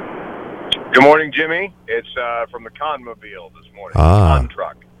 man? Good morning, Jimmy. It's from the Conmobile this morning. Ah. Con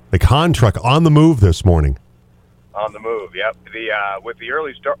truck. The Con truck on the move this morning. On the move, yep. With the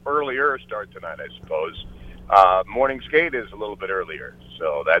earlier start tonight, I suppose. Morning skate is a little bit earlier,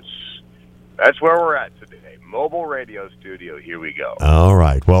 so that's where we're at today. Mobile radio studio. Here we go. All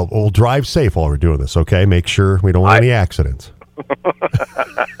right. Well, we'll drive safe while we're doing this, okay? Make sure we don't want any accidents.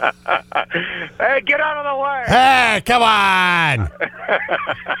 Hey, get out of the way! Hey, come on!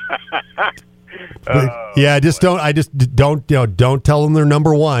 Don't tell them they're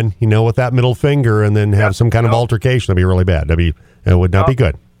number one. With that middle finger, and then have some kind of altercation. That'd be really bad. It would not be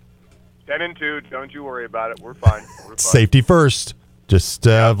good. 10-2. Don't you worry about it. We're fine. Safety first. Just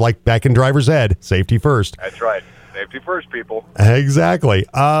like back in driver's ed. Safety first. That's right. Safety first, people. Exactly.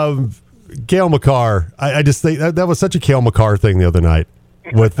 Cale Makar. I just think that was such a Cale Makar thing the other night.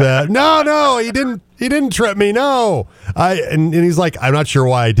 With no, he didn't trip me. No, and he's like, I'm not sure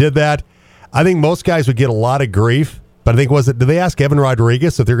why I did that. I think most guys would get a lot of grief, but I think did they ask Evan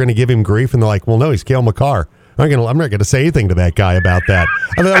Rodriguez if they're going to give him grief, and they're like, well, no, he's Cale Makar. I'm not going to say anything to that guy about that.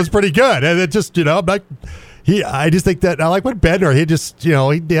 I think that was pretty good, and it just I just think that I like what Bednar. He just he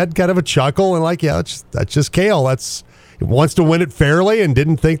had kind of a chuckle and that's just Cale. He wants to win it fairly and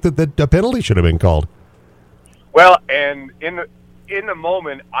didn't think that a penalty should have been called. Well, and in the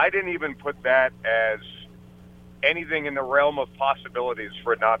moment, I didn't even put that as anything in the realm of possibilities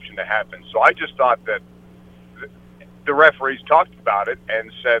for an option to happen. So I just thought that the referees talked about it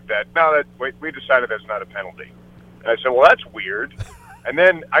and said that, we decided that's not a penalty. And I said, well, that's weird. And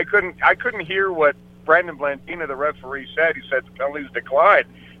then I couldn't hear what Brandon Blandina, the referee, said. He said the penalties declined.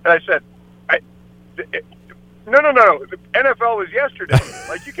 And I said, no. The NFL was yesterday.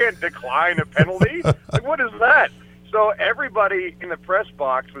 You can't decline a penalty. What is that? So everybody in the press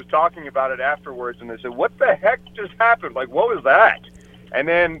box was talking about it afterwards, and they said, what the heck just happened? What was that? And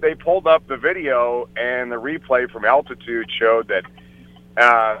then they pulled up the video, and the replay from altitude showed that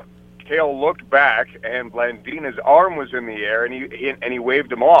Cale looked back, and Blandina's arm was in the air, and he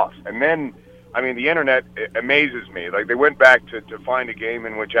waved him off. And then, the internet amazes me. They went back to find a game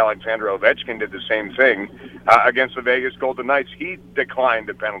in which Alexander Ovechkin did the same thing against the Vegas Golden Knights. He declined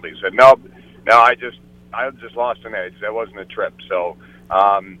the penalty. Said, no, I just lost an edge. That wasn't a trip. So,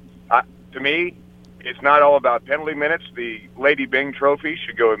 to me, it's not all about penalty minutes. The Lady Byng Trophy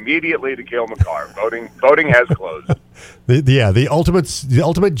should go immediately to Cale Makar. Voting has closed. the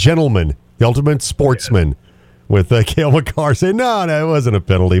ultimate gentleman, the ultimate sportsman, with Cale Makar saying, no, it wasn't a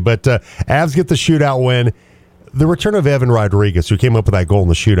penalty. But Avs get the shootout win. The return of Evan Rodriguez, who came up with that goal in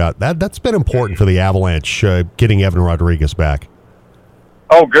the shootout, that's been important for the Avalanche, getting Evan Rodriguez back.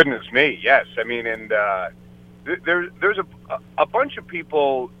 Oh, goodness me, yes. There's a bunch of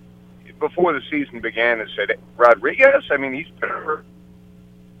people before the season began that said, Rodriguez, he's better.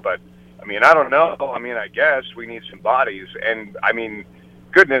 But, I don't know. I guess we need some bodies. And,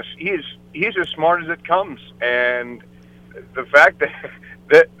 goodness, he's as smart as it comes. And the fact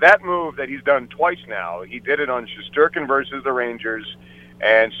that move that he's done twice now, he did it on Shesterkin versus the Rangers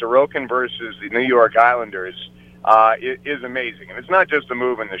and Sorokin versus the New York Islanders, is amazing. And it's not just a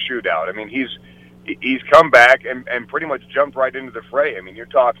move in the shootout. I mean, he's come back and pretty much jumped right into the fray. I mean, you're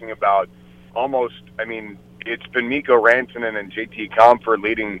talking about almost, I mean, it's been Mikko Rantanen and JT Compher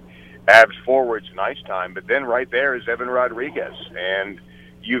leading Avs forwards in ice time, but then right there is Evan Rodriguez, and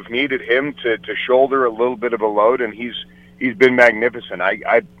you've needed him to shoulder a little bit of a load, and he's been magnificent.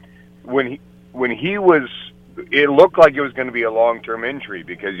 When he was, it looked like it was going to be a long-term injury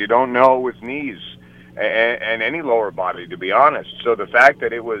because you don't know with knees and any lower body, to be honest. So the fact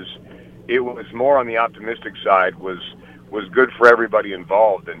that it was more on the optimistic side was good for everybody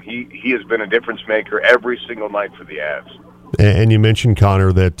involved, and he has been a difference maker every single night for the Avs. And you mentioned,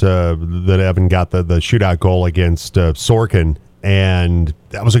 Connor, that Evan got the shootout goal against Sorkin, and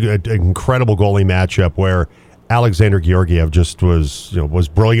that was an incredible goalie matchup where Alexander Georgiev just was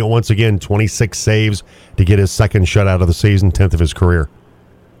brilliant once again. 26 saves to get his second shutout of the season, 10th of his career.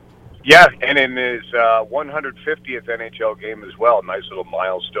 Yeah, and in his 150th NHL game as well, nice little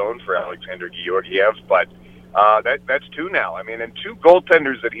milestone for Alexander Georgiev. But that's two now. I mean, and two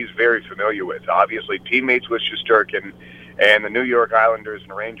goaltenders that he's very familiar with. Obviously, teammates with Shesterkin. And the New York Islanders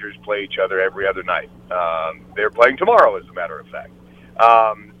and Rangers play each other every other night. They're playing tomorrow, as a matter of fact.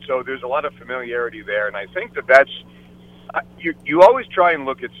 So there's a lot of familiarity there, and I think that's you always try and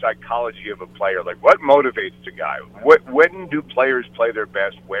look at psychology of a player, like what motivates a guy. When do players play their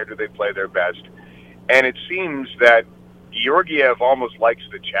best? Where do they play their best? And it seems that Georgiev almost likes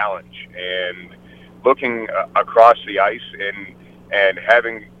the challenge and looking across the ice and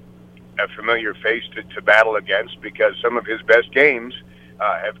having a familiar face to battle against, because some of his best games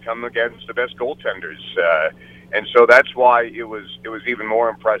have come against the best goaltenders, and so that's why it was even more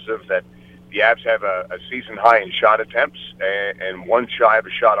impressive that the Avs have a season high in shot attempts and one shy of a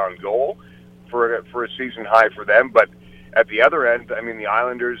shot on goal for a season high for them. But at the other end, I mean, the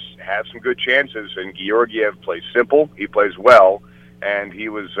Islanders have some good chances, and Georgiev plays simple, he plays well, and he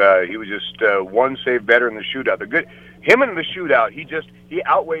was just one save better in the shootout. Him in the shootout, he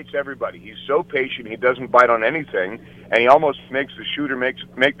outweights everybody. He's so patient. He doesn't bite on anything, and he almost makes the shooter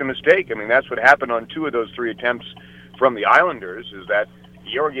make the mistake. I mean, that's what happened on two of those three attempts from the Islanders, is that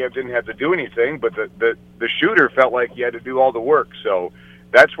Georgiev didn't have to do anything, but the shooter felt like he had to do all the work. So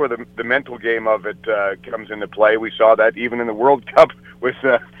that's where the mental game of it comes into play. We saw that even in the World Cup with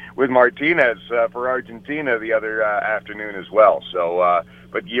Martinez for Argentina the other afternoon as well. So,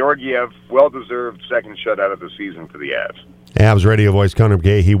 but Georgiev, well-deserved second shutout of the season for the Avs. Avs radio voice Connor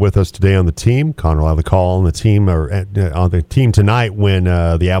McGahey with us today on the team. Connor will have the call on the team on the team tonight when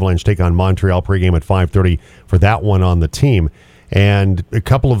the Avalanche take on Montreal pregame at 5:30 for that one on the team. And a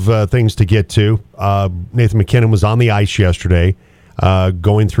couple of things to get to. Nathan MacKinnon was on the ice yesterday,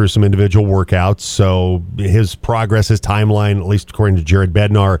 going through some individual workouts. So his progress, his timeline, at least according to Jared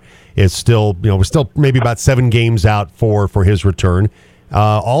Bednar, is still, we're still maybe about 7 games out for his return.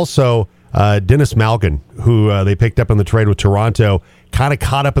 Also, Dennis Malgin, who they picked up in the trade with Toronto, kind of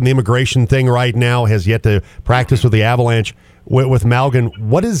caught up in the immigration thing right now, has yet to practice with the Avalanche. With Malgin,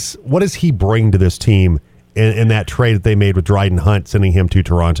 what does he bring to this team in that trade that they made with Dryden Hunt, sending him to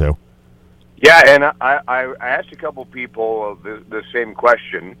Toronto? Yeah, and I asked a couple people the same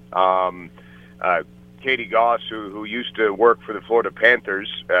question. Katie Goss, who used to work for the Florida Panthers,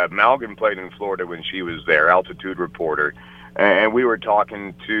 Malgin played in Florida when she was there, altitude reporter, and we were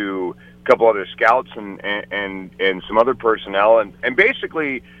talking to a couple other scouts and some other personnel, and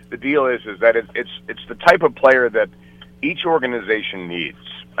basically the deal is that it's the type of player that each organization needs.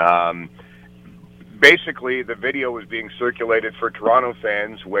 Basically, the video was being circulated for Toronto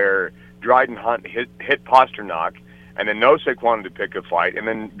fans where Dryden Hunt hit Pasternak, and then Nosek wanted to pick a fight, and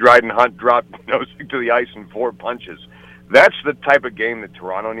then Dryden Hunt dropped Nosek to the ice in 4 punches. That's the type of game that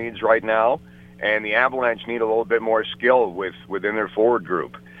Toronto needs right now, and the Avalanche need a little bit more skill within their forward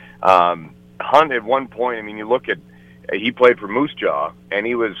group. Hunt at one point, I mean, you look at, he played for Moose Jaw, and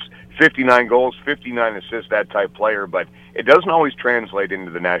he was 59 goals, 59 assists, that type player, but it doesn't always translate into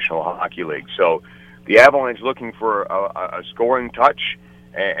the National Hockey League. So the Avalanche looking for a scoring touch,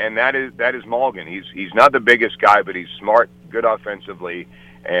 and that is Malgin. He's not the biggest guy, but he's smart, good offensively,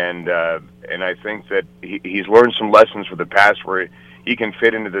 and I think that he's learned some lessons for the past where he can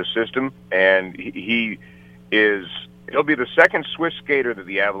fit into the system, and he'll be the second Swiss skater that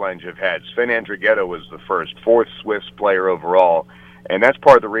the Avalanche have had. Sven Andrighetto was the first, 4th Swiss player overall, and that's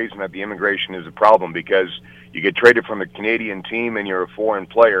part of the reason that the immigration is a problem, because you get traded from a Canadian team and you're a foreign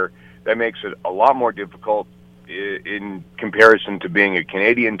player. That makes it a lot more difficult in comparison to being a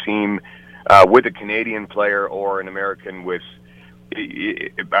Canadian team with a Canadian player or an American with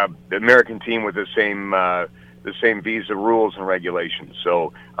American team with the same visa rules and regulations.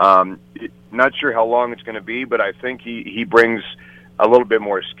 So not sure how long it's going to be, but I think he brings a little bit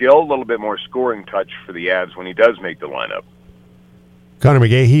more skill, a little bit more scoring touch for the Avs when he does make the lineup. Connor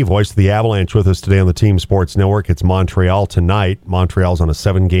McGahey, voice of the Avalanche, with us today on the Team Sports Network. It's Montreal tonight. Montreal's on a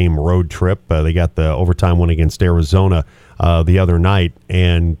 7-game road trip. They got the overtime win against Arizona the other night.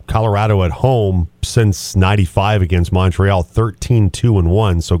 And Colorado at home since '95 against Montreal,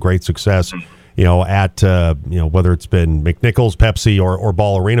 13-2-1. So great success, at whether it's been McNichols, Pepsi, or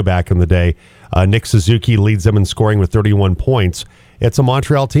Ball Arena back in the day. Nick Suzuki leads them in scoring with 31 points. It's a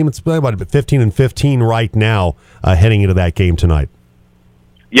Montreal team. It's about 15-15 right now, heading into that game tonight.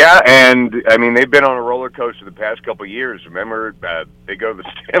 Yeah, and I mean they've been on a roller coaster the past couple of years. Remember, they go to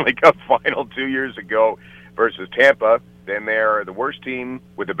the Stanley Cup Final 2 years ago versus Tampa. Then they're the worst team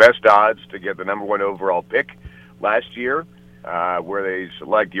with the best odds to get the number 1 overall pick last year, where they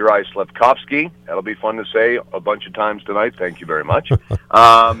select Juraj Slafkovsky. That'll be fun to say a bunch of times tonight. Thank you very much.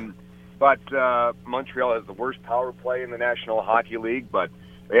 But Montreal has the worst power play in the National Hockey League, but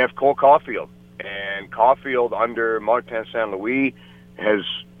they have Cole Caulfield, and Caulfield under Martin St. Louis has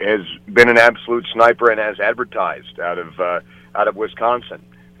been an absolute sniper and has advertised out of Wisconsin.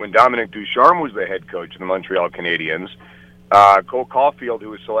 When Dominic Ducharme was the head coach of the Montreal Canadiens, Cole Caulfield,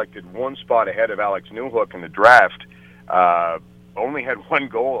 who was selected one spot ahead of Alex Newhook in the draft, only had 1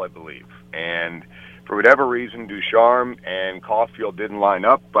 goal, I believe. And for whatever reason, Ducharme and Caulfield didn't line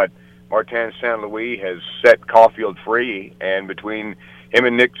up, but Martin St. Louis has set Caulfield free, and between him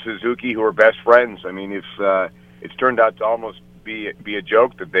and Nick Suzuki, who are best friends, I mean, it's turned out to almost be a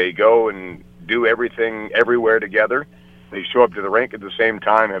joke that they go and do everything everywhere together. They show up to the rink at the same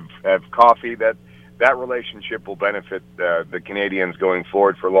time, have coffee. That relationship will benefit the Canadiens going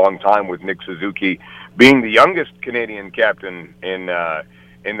forward for a long time, with Nick Suzuki being the youngest Canadian captain in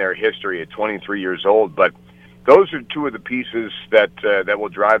their history at 23 years old. But those are two of the pieces that will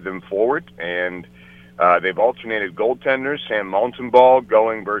drive them forward. And they've alternated goaltenders. Sam Montembeault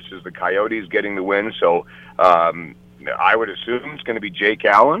going versus the Coyotes, getting the win. So I would assume it's going to be Jake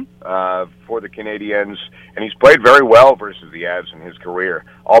Allen for the Canadiens, and he's played very well versus the Avs in his career,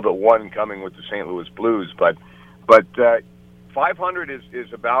 all but one coming with the St. Louis Blues. But 500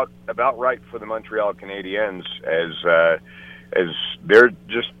 is about right for the Montreal Canadiens, as they're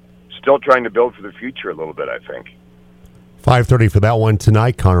just still trying to build for the future a little bit, I think. 5:30 for that one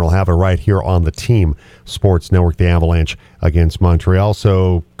tonight. Connor will have it right here on the Team Sports Network, the Avalanche against Montreal.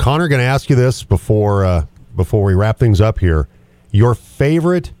 So, Connor, going to ask you this before we wrap things up here. Your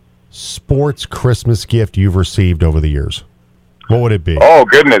favorite sports Christmas gift you've received over the years? What would it be? Oh,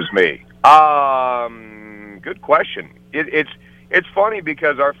 goodness me. Good question. It's funny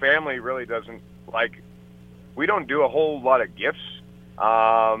because our family really doesn't, we don't do a whole lot of gifts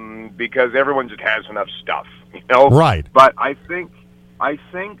because everyone just has enough stuff, Right. But I think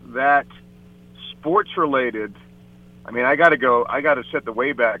that sports related, I mean, I got to set the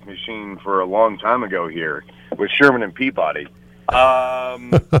Wayback Machine for a long time ago here with Sherman and Peabody.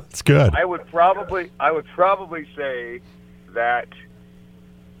 That's good. I would probably say that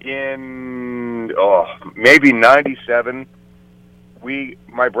in maybe '97,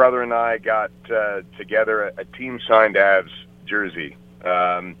 my brother and I got together a team signed Avs jersey,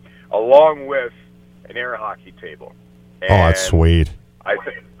 along with an air hockey table. And that's sweet.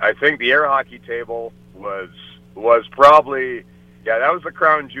 I think the air hockey table was probably, that was the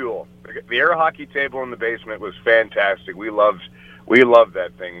crown jewel. The air hockey table in the basement was fantastic. We loved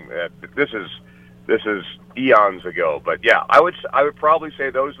that thing. This is eons ago, but yeah, I would probably say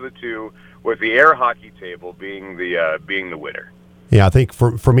those are the two, with the air hockey table being the winner. Yeah, I think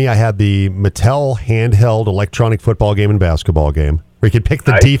for me, I had the Mattel handheld electronic football game and basketball game, where you could pick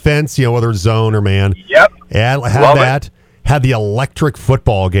the defense, whether it's zone or man. Yep. And had that. Had the electric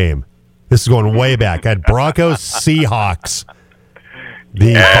football game. This is going way back. I had Broncos Seahawks.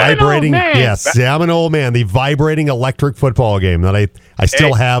 The vibrating, yes, I'm an old man. The vibrating electric football game that I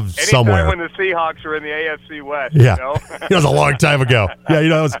still have somewhere. Anytime when the Seahawks are in the AFC West, yeah, it was a long time ago. Yeah, it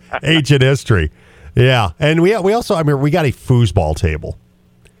was ancient history. Yeah, and we also, we got a foosball table,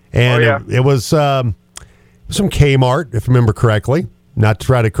 and it was some Kmart, if I remember correctly. Not to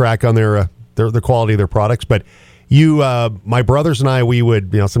try to crack on their the quality of their products, but my brothers and I, we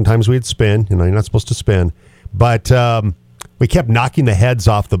would, sometimes we'd spin. You're not supposed to spin, but we kept knocking the heads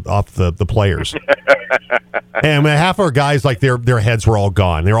off the players. And half our guys, their heads were all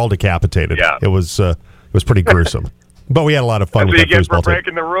gone. They were all decapitated. Yeah. It was pretty gruesome. But we had a lot of fun That's with what you that get for foosball team.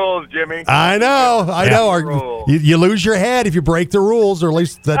 breaking the rules, Jimmy. I know. Rules. You lose your head if you break the rules, or at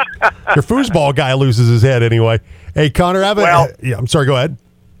least that your foosball guy loses his head anyway. Hey, Connor, yeah, I'm sorry. Go ahead.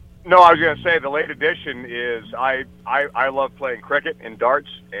 No, I was going to say the late addition is I love playing cricket and darts,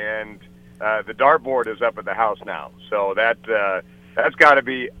 and the dartboard is up at the house now. So that's got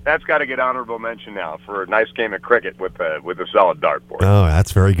to get honorable mention now for a nice game of cricket with a solid dartboard. Oh,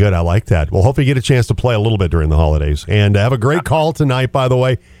 that's very good. I like that. Well, hopefully you get a chance to play a little bit during the holidays. And have a great call tonight, by the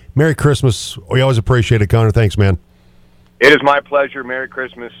way. Merry Christmas. We always appreciate it, Connor. Thanks, man. It is my pleasure. Merry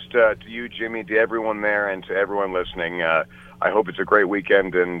Christmas to you, Jimmy, to everyone there, and to everyone listening. I hope it's a great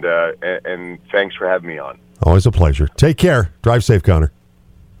weekend, and thanks for having me on. Always a pleasure. Take care. Drive safe, Connor.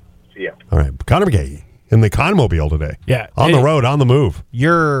 See ya. All right. Connor McGahey in the Conmobile today. Yeah. On the road, on the move.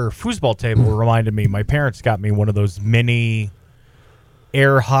 Your foosball table reminded me. My parents got me one of those mini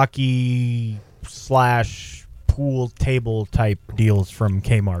air hockey / pool table type deals from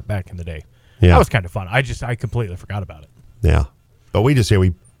Kmart back in the day. Yeah. That was kind of fun. I completely forgot about it. Yeah. But we just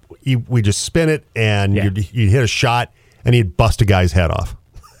we just spin it, and Yeah. you'd hit a shot, and you'd bust a guy's head off.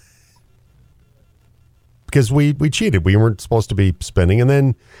 Because we cheated. We weren't supposed to be spinning. And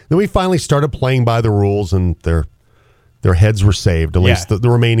then we finally started playing by the rules, and their heads were saved, at least the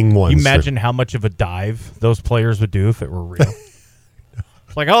remaining ones. You imagine how much of a dive those players would do if it were real.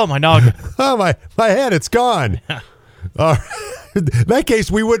 It's like, oh, my noggin. Oh, my head, it's gone. In that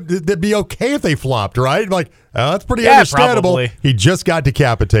case, it'd be okay if they flopped, right? Like, that's pretty understandable. Probably. He just got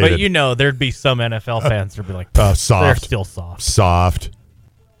decapitated. But there'd be some NFL fans who'd be like, soft. They're still soft. Soft.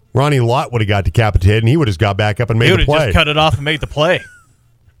 Ronnie Lott would have got decapitated, and he would have got back up and made He the would have play. just cut it off and made the play.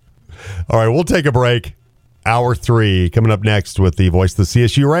 All right, we'll take a break. Hour 3 coming up next with the voice of the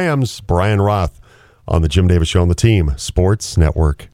CSU Rams, Brian Roth, on the Jim Davis Show on the Team Sports Network.